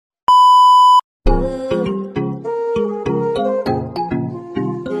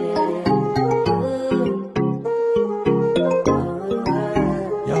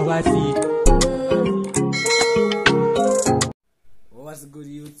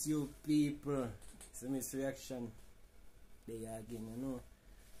YouTube people. It's a misreaction. They again, you know.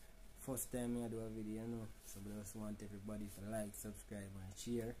 First time I do a video, you know. So I just want everybody to like, subscribe and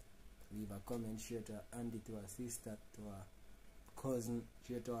share. Leave a comment, share to a auntie, to a sister, to a cousin,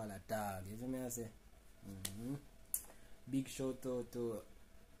 share to all a dog. You see me I say? Big shout out to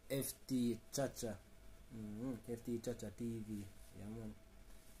FT Chacha. FT Chacha TV. Yeah man.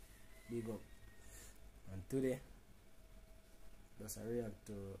 Big up. And today just a react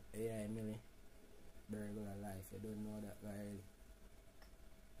to AI Milly Burglar life. You don't know that guy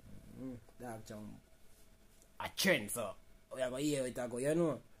really. That's a trend, so we are going to hear it go, you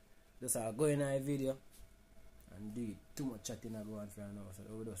know. Just go in a video and do it. Too much chatting I go on for now, so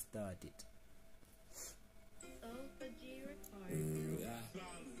we just start it.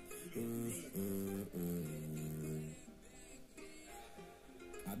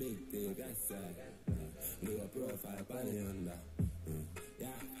 A big thing, that's do a profile under.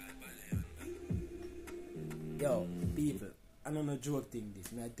 Yo, people, I don't know joke thing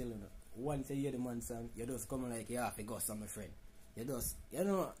this, I tell you, once you hear the man song, you just come like, yeah, I got some friend. You just, you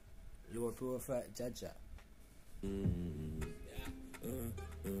know, low profile, Chacha.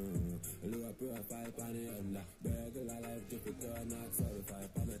 Low profile pan the under. Burglar life difficult, not certified.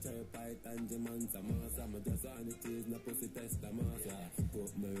 Pan a turnpike, tangerine, some I'm just on the cheese, no pussy test, the master.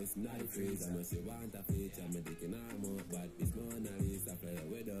 Put my wrist in the freezer, no she want a feature, me dicking arm up. But this Mona Lisa play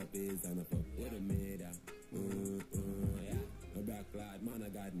with the peas and a fuck with the media. A black lad, man, I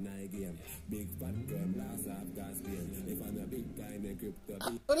got night game. Big fat gun, blast off gas pain. If I'm a big guy, me crypto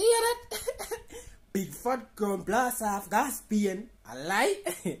beat. What do you hear that? Big fat gun, blast off gas pain. I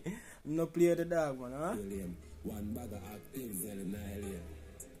like. No play the dog, man, huh? One bag of active, selling nine.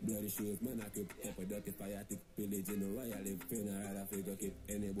 Bloody shoes, man, I keep up a dirty fire, tip pillage in the royal live funeral. I figure keep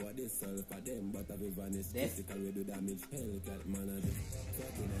anybody solve for them, but I've vanish. Physical we do damage, Hellcat, man, I just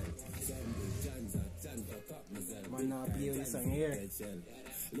fucking hell. Some big chance, for cop myself. Man, now play this song here.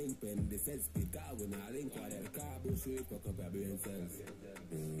 Link pen, the set speed, car when I link while the car bush, we fuck up your brain cells.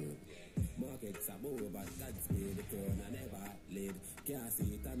 Markets are over, but that's me, the turn I never lead. Can't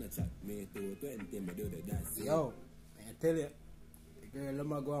see it and a chat me, 220, me do the dance. Yo, I tell you. Girl, I'm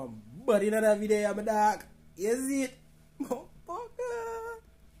going to go on body in that video, my dog. You see it? Motherfucker.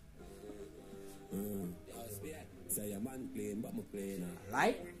 Say your man playing, but me playing. I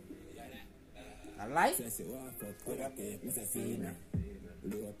like. I like. Say she walk up with a cake, Mr. Cena.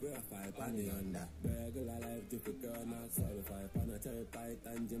 Low profile, pan the under. Burglar life, difficult, not certified. Pan a turnpike,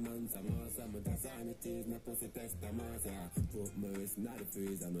 tangerine, some awesome. Just on the cheese, no pussy test, the master. Put my wrist in the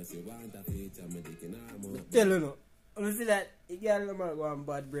freezer, no she want a feature, me dicking arm up. Tell you no. You see that? You can't let me go on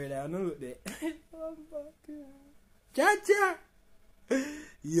bad bread. I know that. Cha-cha!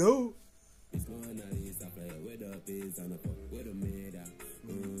 Yo! This Mona Lisa play with the peas and a fuck with the media.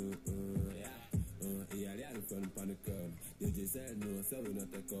 Yeah, the front on the curb. You just said no, so we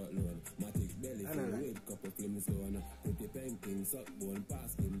not take out loan. Matic belly full with couple flims on. Pretty painting, suck bone,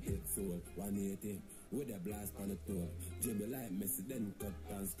 pass him, take soul. 180 with a blast on the tour. Jimmy like Messi, then cut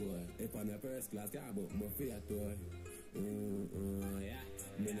and score. If on the first class, can't book my fear tour. Yeah,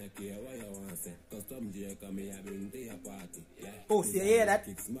 me not care what you want to say. Custom J come here, bring to your party. Yeah. Oh, see, you hear that?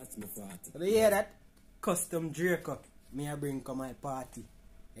 Kicks match my 40. You hear that? Custom Draco. Me I bring come my party.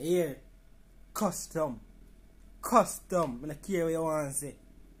 You hear? Custom. Custom. Me not care what you want to say.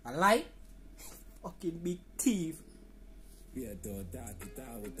 I like. Fucking big thief. Yeah, don't talk it,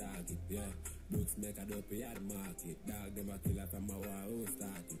 yeah. Books make a dope yard market. Dog them a killer from a war who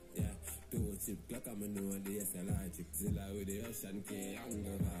started, yeah. 2 chip clock I'm a know the SLR chip. Zilla with the ocean K,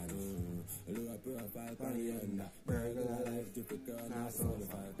 younger man. Low profile pan the under. Burglar life difficult, not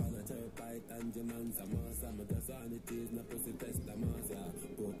certified. Pan a turnpike, tangerine, some awesome. Just on the cheese, no pussy test, the mass, yeah.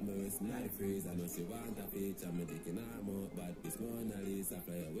 Poke my wrist, knife freeze. I know she want a feature, me dicking arm up. But this Mona Lisa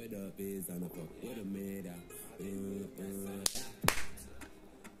play with the peas and a fuck with the media.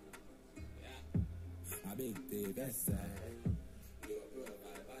 A big thing, that's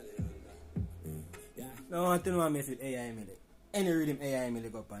No, I want to know what I mess with AI Milly. Any rhythm AI Milly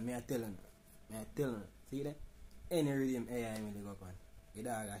go up on, me I tell you. See that? Any rhythm AI Milly go up on. The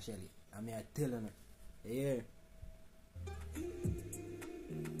dog a Shelly. And me I tell you. Yeah.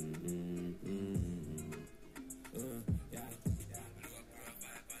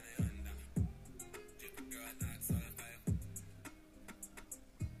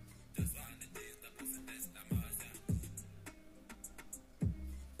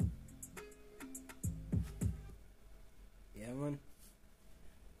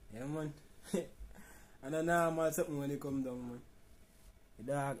 Yeah, man. And a normal something when it come down, man.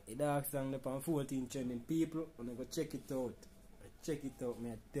 The dog song up on 14 trending people, and I go check it out. check it out,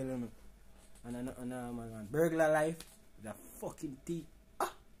 man. I tell you. And man, Burglar Life, the fucking tea.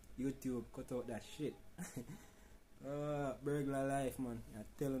 YouTube, cut out that shit. Burglar Life, man. I'm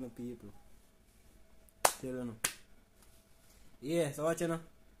telling the people. Telling them. Yeah, so what you know?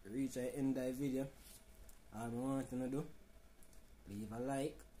 Reach the end of the video. All I want you to do, leave a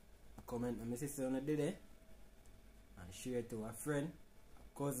like, a comment on my sister on the day, and share it to a friend,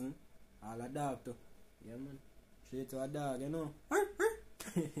 a cousin, all a dog too. Yeah, man. Share it to a dog, you know. I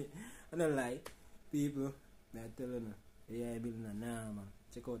don't like people. I'm telling you. Yeah, I'm building a nah, man.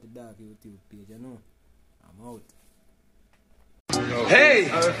 Check out the dog YouTube page, you know. I'm out. Hey,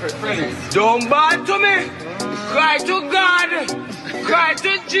 don't bad to me. Cry to God. Cry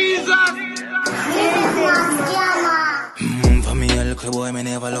to Jesus. For me, a little boy, me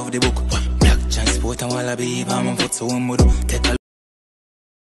never love the book. Black transport and wallaby, I'm on foot, so I'm